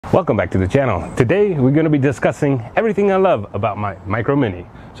Welcome back to the channel. Today we're going to be discussing everything I love about my Micro Mini.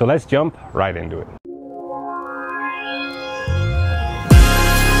 So let's jump right into it.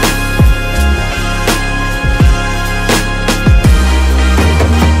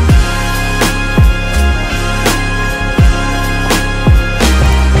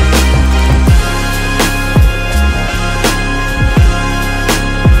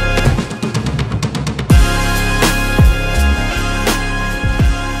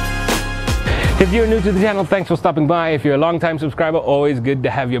 If you're new to the channel, thanks for stopping by. If you're a long-time subscriber, always good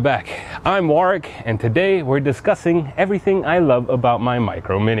to have you back. I'm Warwick, and today we're discussing everything I love about my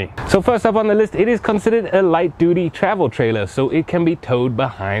Micro Mini. So first up on the list, it is considered a light-duty travel trailer, so it can be towed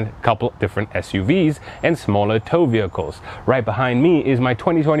behind a couple different SUVs and smaller tow vehicles. Right behind me is my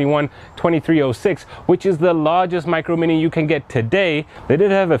 2021 2306, which is the largest Micro Mini you can get today. They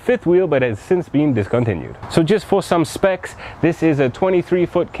did have a fifth wheel, but has since been discontinued. So just for some specs, this is a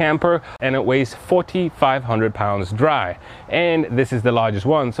 23-foot camper, and it weighs 4,500 pounds dry, and this is the largest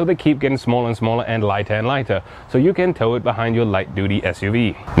one, so they keep getting smaller and smaller and lighter, so you can tow it behind your light-duty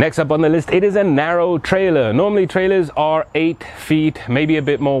SUV. Next up on the list, it is a narrow trailer. Normally trailers are 8 feet, maybe a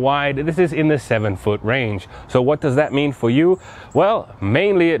bit more wide. This is in the 7-foot range. So what does that mean for you? Well,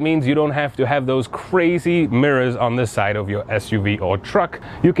 mainly it means you don't have to have those crazy mirrors on the side of your SUV or truck.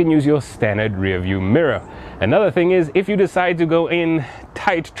 You can use your standard rear view mirror. Another thing is, if you decide to go in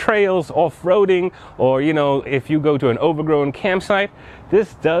tight trails, off-roading, or if you go to an overgrown campsite,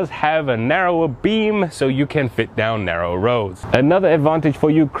 this does have a narrower beam so you can fit down narrow roads. Another advantage for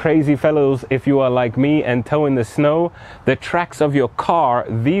you crazy fellows, if you are like me and tow in the snow, the tracks of your car,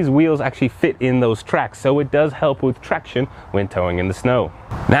 these wheels actually fit in those tracks, so it does help with traction when towing in the snow.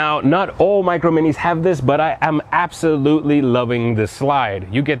 Now, not all Micro Minis have this, but I am absolutely loving the slide.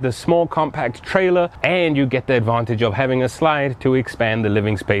 You get the small compact trailer, and you get the advantage of having a slide to expand the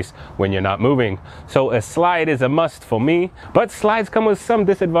living space when you're not moving. So a slide is a must for me, but slides come with some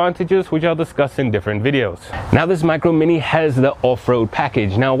disadvantages, which I'll discuss in different videos. Now, this Micro Mini has the off-road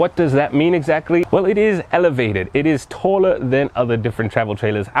package. Now, what does that mean exactly? Well, it is elevated. It is taller than other different travel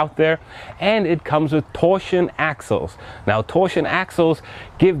trailers out there, and it comes with torsion axles. Now, torsion axles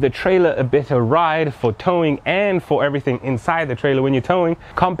give the trailer a better ride for towing and for everything inside the trailer when you're towing,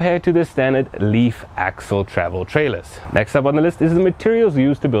 compared to the standard leaf axle travel trailers. Next up on the list is the materials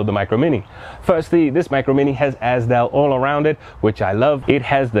used to build the Micro Mini. Firstly, this Micro Mini has Azdal all around it, which I love. It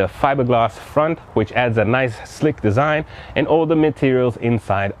has the fiberglass front, which adds a nice slick design, and all the materials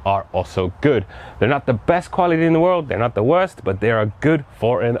inside are also good. They're not the best quality in the world, they're not the worst, but they are good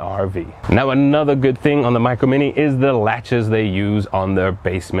for an RV. Now, another good thing on the Micro Mini is the latches they use on their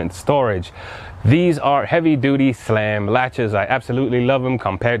basement storage. These are heavy-duty slam latches. I absolutely love them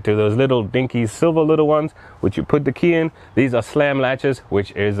compared to those little dinky silver little ones which you put the key in. These are slam latches,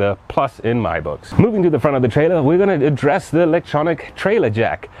 which is a plus in my books. Moving to the front of the trailer, we're going to address the electronic trailer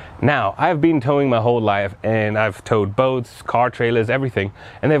jack. Now, I've been towing my whole life, and I've towed boats, car trailers, everything,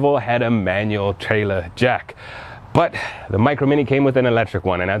 and they've all had a manual trailer jack. But the Micro Mini came with an electric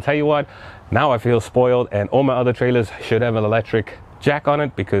one, and I'll tell you what, now I feel spoiled, and all my other trailers should have an electric jack on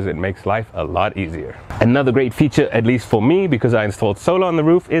it because it makes life a lot easier. Another great feature, at least for me, because I installed solar on the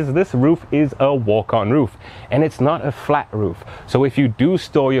roof, is this roof is a walk-on roof, and it's not a flat roof. So if you do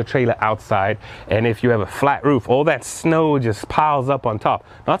store your trailer outside, and if you have a flat roof, all that snow just piles up on top.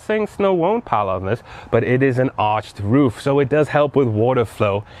 Not saying snow won't pile on this, but it is an arched roof, so it does help with water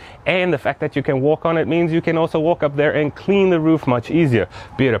flow. And the fact that you can walk on it means you can also walk up there and clean the roof much easier,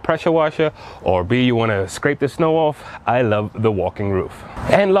 be it a pressure washer or be you want to scrape the snow off. I love the walking roof.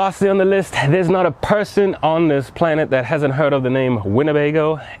 And lastly on the list, there's not a person on this planet that hasn't heard of the name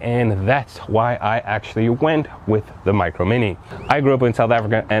Winnebago, and that's why I actually went with the Micro Mini. I grew up in South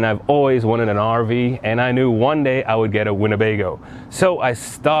Africa, and I've always wanted an RV, and I knew one day I would get a Winnebago. So I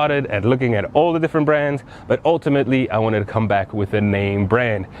started at looking at all the different brands, but ultimately I wanted to come back with a name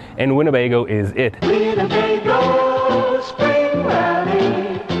brand, and Winnebago is it. Winnebago, Spring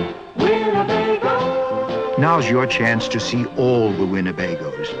Valley, Winnebago. Now's your chance to see all the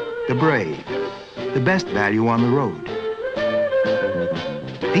Winnebagos. The Brave, the best value on the road.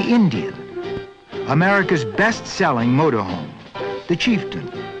 The Indian, America's best-selling motorhome. The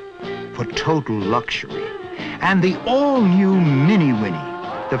Chieftain, for total luxury. And the all-new Mini Winnie,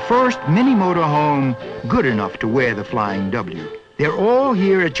 the first mini motorhome good enough to wear the Flying W. They're all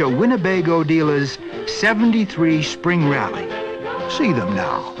here at your Winnebago dealer's 73 Spring Rally. See them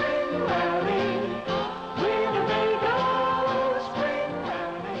now.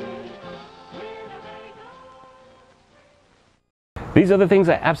 These are the things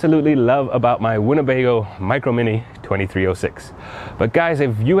I absolutely love about my Winnebago Micro Mini 2306. But guys,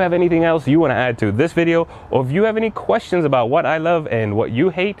 if you have anything else you want to add to this video, or if you have any questions about what I love and what you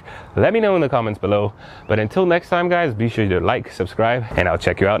hate, let me know in the comments below. But until next time guys, be sure to like, subscribe, and I'll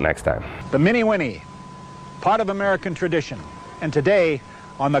check you out next time. The Mini Winnie, part of American tradition, and today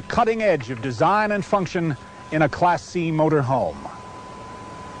on the cutting edge of design and function in a Class C motorhome.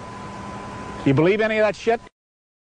 You believe any of that shit?